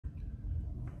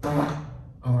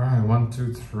All right, 1,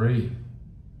 2, 3.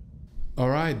 All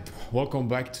right, welcome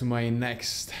back to my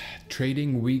next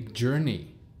trading week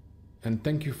journey. And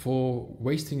thank you for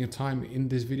wasting your time in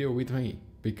this video with me,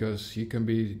 because you can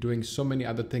be doing so many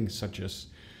other things, such as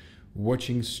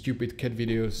watching stupid cat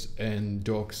videos and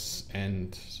dogs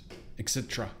and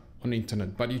etc. on the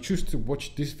internet. But you choose to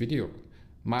watch this video,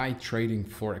 my trading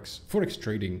Forex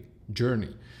trading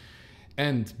journey.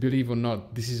 And believe it or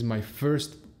not, this is my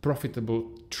first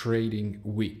profitable trading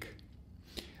week.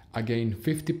 I gained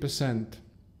 50%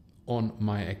 on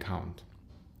my account.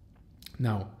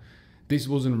 Now, this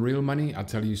wasn't real money. I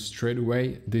tell you straight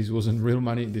away, this wasn't real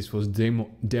money. This was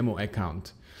demo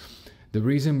account. The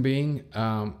reason being,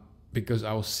 because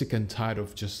I was sick and tired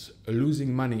of just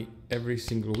losing money every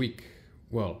single week.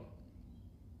 Well,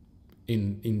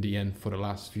 in the end, for the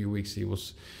last few weeks, it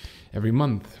was every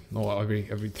month or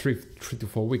every three to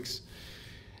 4 weeks.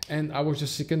 And I was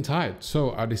just sick and tired.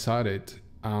 So I decided,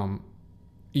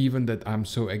 even that I'm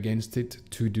so against it,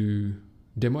 to do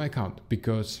demo account,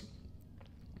 because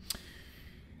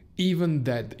even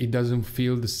that it doesn't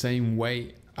feel the same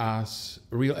way as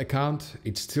real account,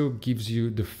 it still gives you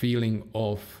the feeling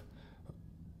of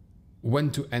when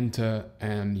to enter,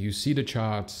 and you see the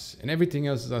charts and everything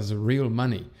else as real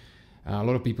money. A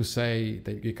lot of people say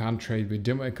that you can't trade with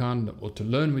demo account or to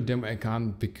learn with demo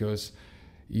account because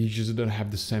you just don't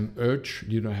have the same urge,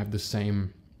 you don't have the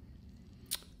same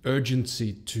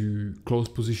urgency to close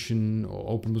position or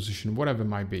open position, whatever it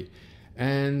might be.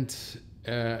 And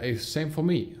it's same for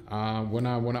me. When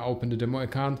I opened the demo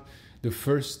account, the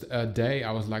first day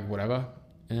I was like whatever,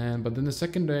 but then the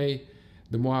second day,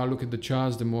 the more I look at the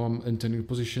charts, the more I'm entering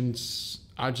positions,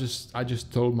 I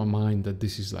just told my mind that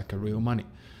this is like a real money.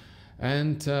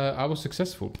 And I was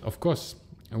successful. Of course,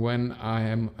 when I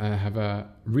have a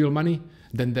real money,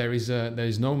 then there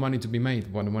is no money to be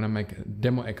made. When I make a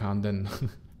demo account, then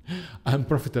I'm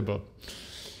profitable.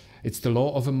 It's the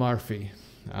law of Murphy.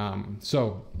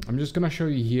 So I'm just gonna show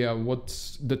you here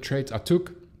what the trades I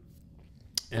took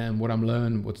and what I'm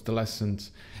learned, what's the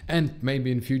lessons, and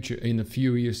maybe in future, in a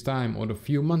few years time or a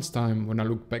few months time, when I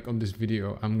look back on this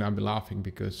video, I'm gonna be laughing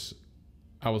because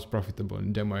I was profitable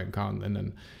in demo account, and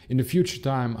then in the future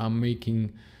time I'm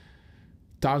making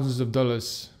thousands of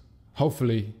dollars,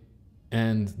 hopefully,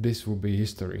 and this will be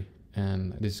history,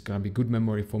 and this is gonna be good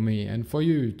memory for me and for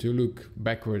you to look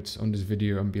backwards on this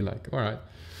video and be like, all right,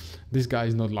 this guy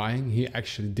is not lying. He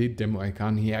actually did demo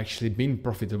account. He actually been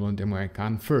profitable in demo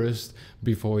account first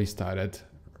before he started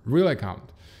real account.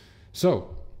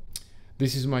 So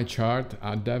this is my chart.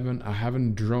 I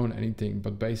haven't drawn anything,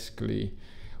 but basically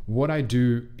what I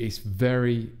do is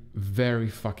very, very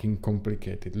fucking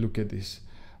complicated. Look at this.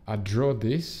 I draw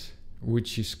this,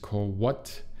 which is called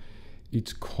what?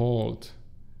 It's called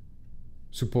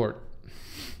support.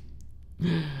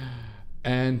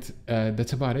 And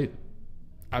that's about it.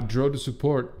 I draw the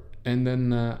support, and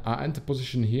then I enter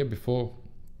position here before.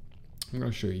 I'm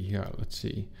gonna show you here. Let's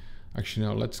see. Actually,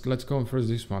 no. Let's go on first.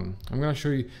 This one. I'm gonna show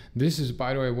you. This is,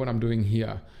 by the way, what I'm doing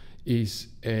here is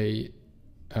a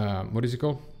what is it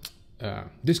called?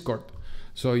 Discord.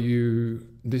 So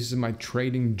this is my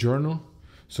trading journal.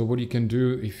 So what you can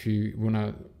do if you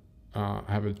wanna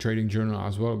have a trading journal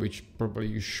as well, which probably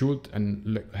you should,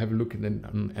 and have a look at it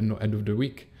at the end of the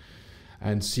week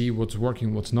and see what's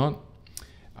working, what's not.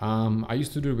 I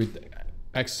used to do it with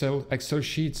Excel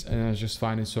sheets, and I just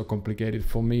find it so complicated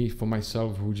for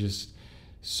myself, who just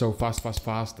so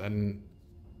fast, and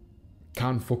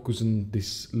can't focus on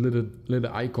these little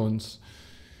icons.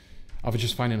 I was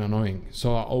just finding it annoying.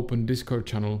 So I opened Discord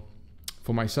channel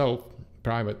for myself,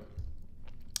 private,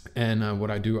 and what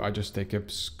I do, I just take a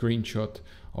screenshot,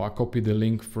 or I copy the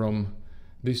link from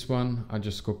this one. I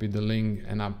just copy the link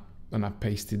and I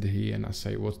paste it here, and I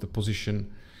say what's the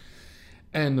position,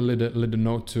 and a little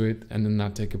note to it, and then I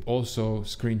take up also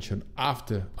screenshot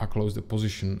after I close the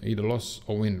position, either loss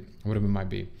or win, whatever it might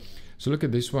be. So look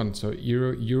at this one. So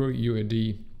euro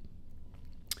USD,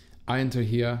 I enter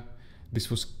here. This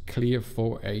was clear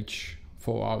 4H,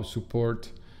 4 hour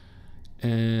support,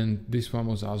 and this one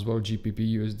was as well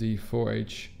GBP USD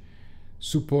 4H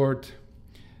support.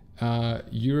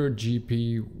 Euro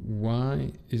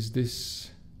GPY, is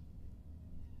this?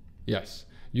 Yes.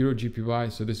 Euro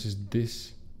GPY, so this is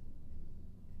this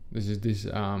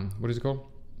what is it called,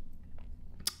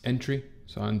 entry.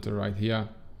 So I enter right here,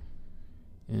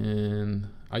 and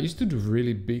I used to do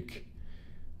really big,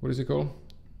 what is it called,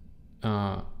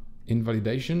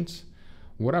 invalidations.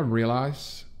 What I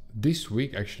realized this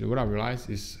week, actually, what I realized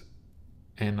is,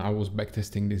 and I was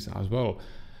backtesting this as well,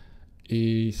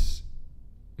 is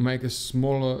make a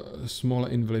smaller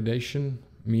invalidation,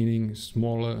 meaning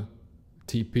smaller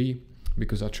TP,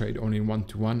 because I trade only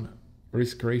 1-to-1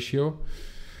 risk ratio.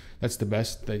 That's the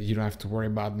best, that you don't have to worry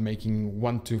about making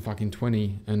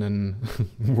 1-to-20 and then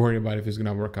worry about if it's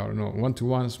gonna work out or not.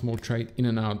 1-to-1, small trade, in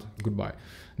and out, goodbye,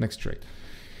 next trade.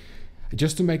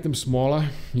 Just to make them smaller,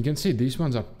 you can see these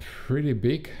ones are pretty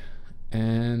big,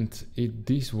 and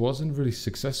this wasn't really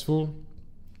successful.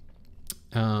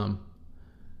 You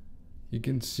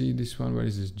can see this one, where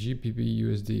is this, GBP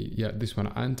USD? Yeah, this one,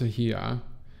 I enter here,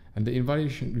 and the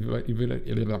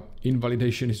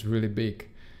invalidation is really big,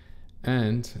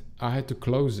 and I had to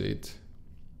close it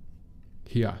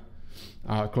here.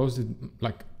 I closed it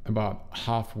like about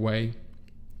halfway,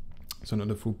 so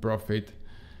not a full profit.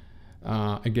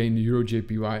 Again, Euro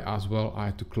JPY as well, I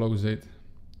had to close it.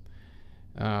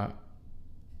 Euro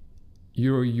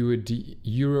USD,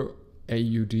 Euro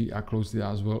AUD, I closed it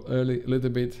as well early, a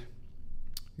little bit,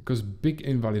 because big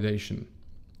invalidation.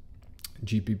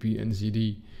 GBP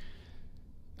NZD,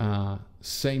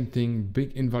 same thing,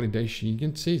 big invalidation. You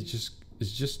can see it's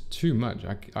just too much.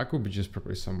 I could be just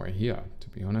probably somewhere here, to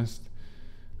be honest.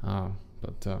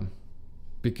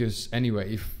 Because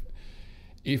anyway,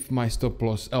 if my stop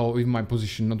loss, or if my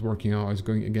position not working out is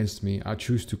going against me, I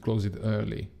choose to close it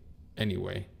early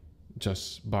anyway,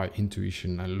 just by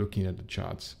intuition and looking at the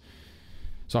charts.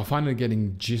 So I'm finally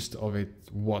getting gist of it,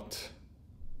 what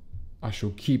I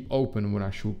should keep open, what I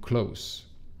should close.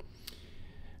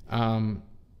 And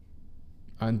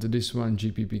this one,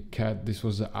 GBP CAD, this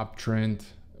was an uptrend,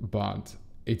 but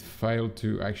it failed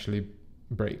to actually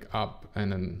break up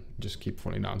and then just keep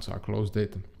falling down, so I closed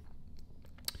it.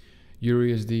 Euro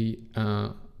USD,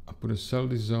 I put a sell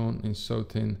this zone in so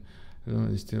thin,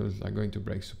 it's still like going to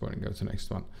break support and go to the next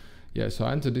one. Yeah, so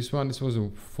I entered this one. This was a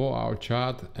 4-hour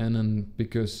chart, and then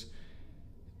because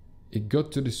it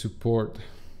got to the support,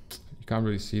 you can't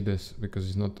really see this because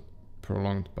it's not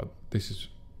prolonged, but this is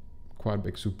quite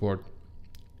big support.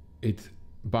 It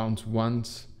bounced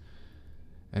once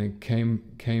and it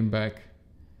came back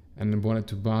and it wanted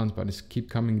to bounce, but it's keep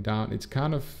coming down. It's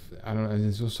kind of, I don't know, and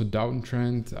it's also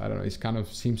downtrend. I don't know, it's kind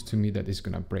of seems to me that it's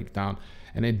gonna break down,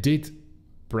 and it did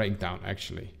break down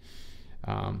actually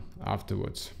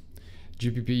afterwards.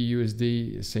 GBP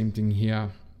USD, same thing here.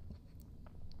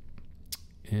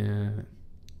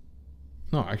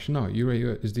 No, actually no, Euro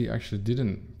USD actually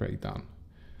didn't break down.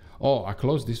 Oh, I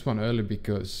closed this one early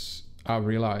because I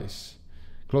realized,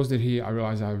 closed it here, I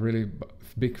realized I have really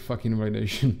big fucking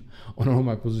invalidation on all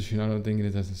my position. I don't think it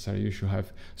is necessary. You should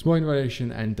have small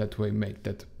invalidation, and that way make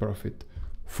that profit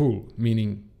full,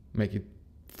 meaning make it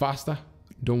faster.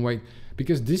 Don't wait,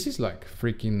 because this is like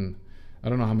freaking, I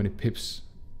don't know how many pips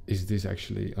is this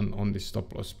actually on this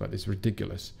stop loss, but it's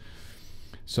ridiculous.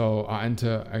 So I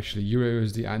enter actually Euro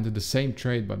USD, I enter the same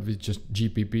trade but with just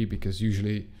GBP, because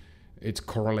usually it's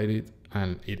correlated,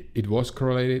 and it was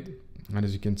correlated. And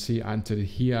as you can see, I entered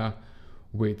here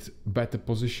with better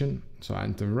position. So I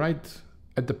entered right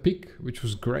at the peak, which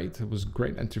was great. It was a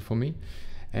great entry for me.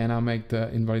 And I make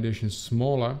the invalidation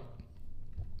smaller.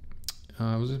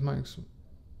 Was it max?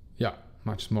 Yeah,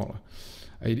 much smaller.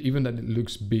 Even that it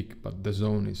looks big, but the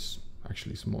zone is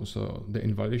actually small. So the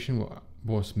invalidation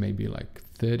was maybe like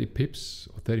 30 pips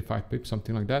or 35 pips,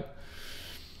 something like that.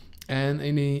 And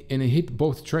it hit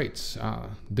both trades.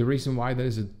 The reason why there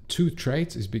is two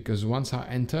trades is because once I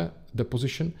enter the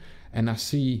position and I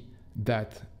see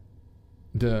that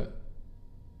the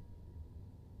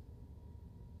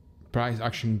price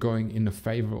action going in the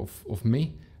favor of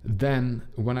me, then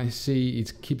when I see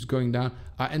it keeps going down,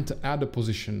 I enter other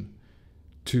position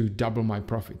to double my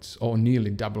profits, or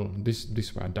nearly double.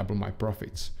 This way I double my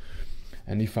profits.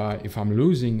 And if I'm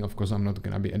losing, of course I'm not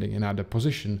gonna be adding another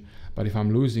position, but if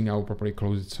I'm losing, I will probably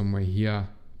close it somewhere here,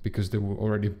 because they will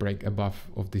already break above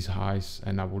of these highs,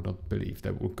 and I would not believe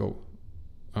that will go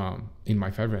in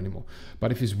my favor anymore.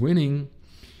 But if it's winning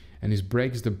and it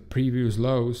breaks the previous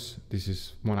lows, this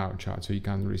is 1 hour chart, so you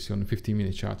can't really see on the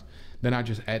 15-minute chart, then I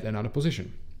just add another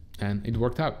position, and it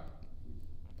worked out.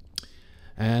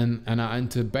 And I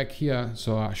entered back here,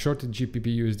 so I shorted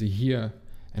GBP USD here,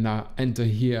 and I enter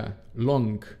here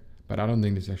long, but I don't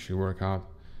think this actually worked out.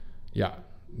 Yeah,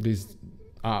 this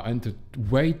I entered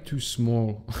way too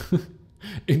small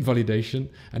invalidation,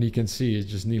 and you can see it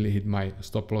just nearly hit my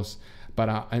stop loss. But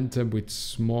I entered with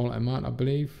small amount, I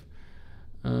believe.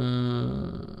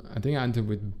 I think I entered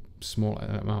with small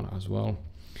amount as well.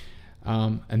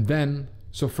 And then,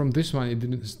 so from this one, it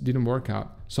didn't work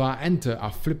out. So I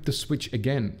flipped the switch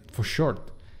again for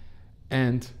short,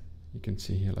 and you can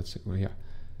see here. Let's see, we're here.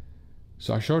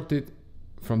 So I shorted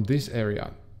from this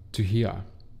area to here.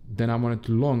 Then I wanted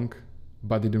to long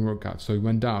but it didn't work out. So it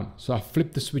went down. So I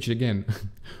flipped the switch again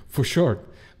for short,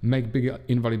 make bigger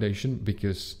invalidation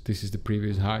because this is the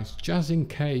previous highs, just in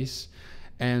case.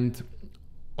 And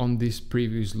on these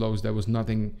previous lows, there was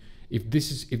nothing. If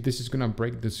this is gonna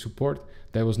break the support,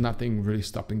 there was nothing really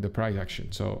stopping the price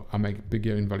action. So I make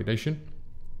bigger invalidation.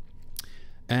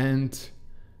 And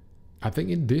I think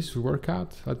it did work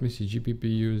out. Let me see,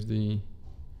 GBP USD.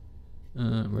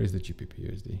 Where is the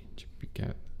GBP USD? GBP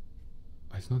CAD.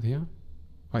 It's not here.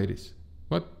 Oh, it is.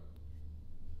 What?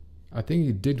 I think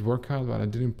it did work out, but I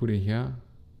didn't put it here.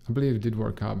 I believe it did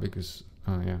work out because,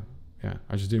 yeah,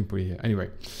 I just didn't put it here. Anyway,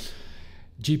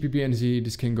 GBP NZ,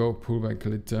 this can go pullback a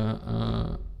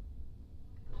little.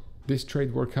 This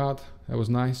trade worked out. That was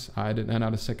nice. I added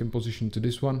another second position to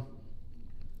this one.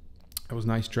 That was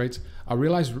nice trades. I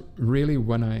realized really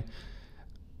when I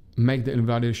make the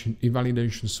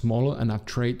invalidation smaller and I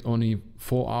trade only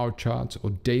 4-hour charts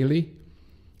or daily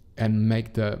and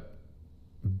make the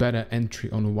better entry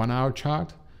on a 1-hour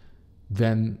chart,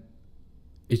 then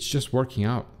it's just working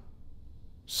out.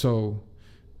 So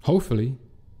hopefully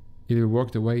it will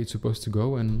work the way it's supposed to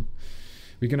go and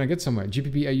we're gonna get somewhere.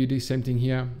 GBP AUD, same thing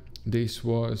here. This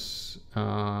was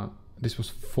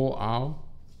 4-hour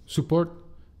support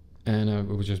and it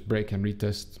was just break and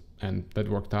retest, and that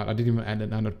worked out. I didn't even add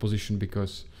another position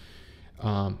because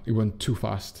it went too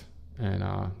fast and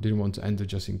I didn't want to enter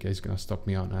just in case it's gonna stop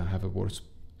me out and I have a worse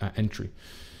entry.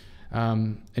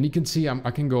 And you can see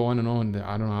I can go on and on.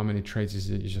 I don't know how many trades.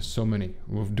 It's just so many.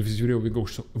 With this video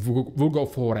we'll go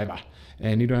forever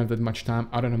and you don't have that much time.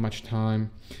 I don't have much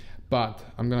time, but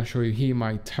I'm gonna show you here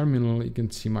my terminal. You can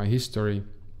see my history,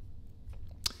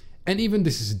 and even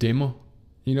this is demo,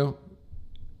 you know.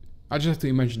 I just have to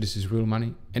imagine this is real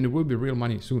money, and it will be real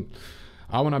money soon.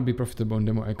 I want to be profitable on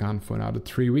demo account for another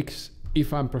 3 weeks.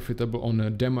 If I'm profitable on a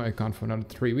demo account for another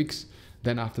 3 weeks,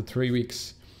 then after 3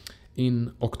 weeks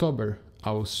in October,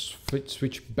 I will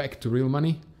switch back to real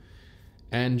money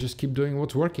and just keep doing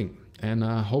what's working. And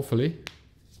hopefully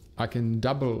I can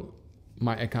double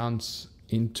my accounts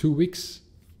in 2 weeks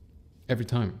every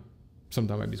time.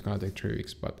 Sometimes maybe it's going to take 3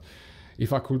 weeks, but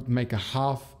if I could make a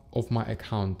half of my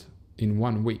account in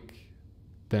 1 week,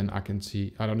 then I don't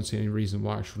see any reason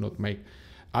why I should not make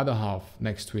other half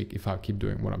next week if I keep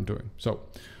doing what I'm doing. So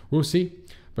we'll see,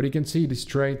 but you can see these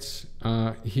trades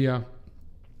here.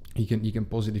 You can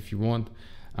pause it if you want,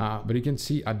 but you can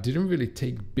see I didn't really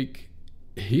take big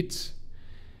hits.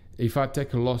 If I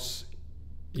take a loss,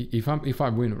 if I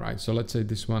win, right? So let's say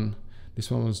this one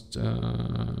was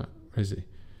where is it?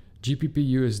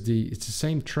 GBP USD. It's the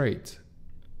same trade,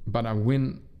 but I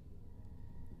win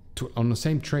on the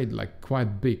same trade, like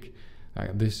quite big.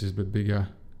 Like this is a bit bigger.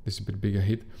 This is a bit bigger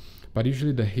hit, but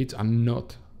usually the hits are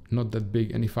not that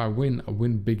big. And if I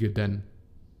win bigger than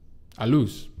I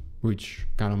lose, which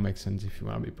kind of makes sense if you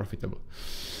want to be profitable.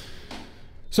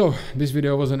 So this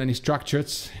video wasn't any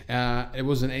structured. It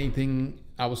wasn't anything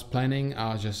I was planning.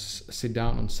 I just sit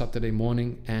down on Saturday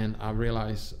morning and I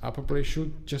realized I probably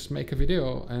should just make a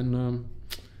video and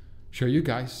show you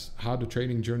guys how the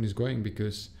trading journey is going,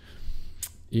 because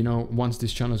you know, once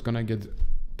this channel is gonna get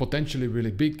potentially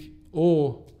really big,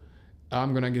 or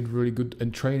I'm gonna get really good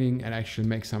at trading and actually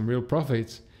make some real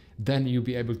profits, then you'll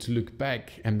be able to look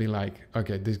back and be like,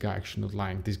 okay, this guy actually not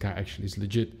lying, this guy actually is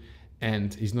legit,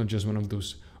 and he's not just one of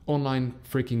those online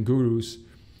freaking gurus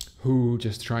who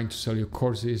just trying to sell you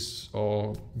courses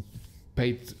or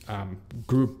paid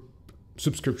group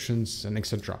subscriptions and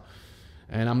etc.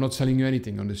 And I'm not selling you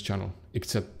anything on this channel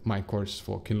except my course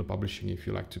for Kindle publishing. If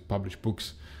you like to publish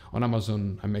books on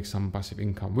Amazon and make some passive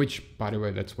income, which by the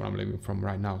way, that's what I'm living from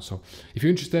right now. So if you're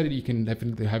interested, you can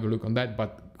definitely have a look on that.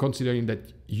 But considering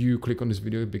that you click on this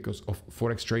video because of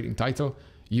Forex trading title,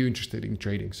 you're interested in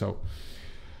trading. So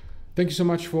thank you so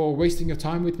much for wasting your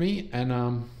time with me, and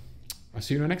I'll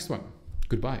see you in the next one.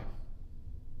 Goodbye.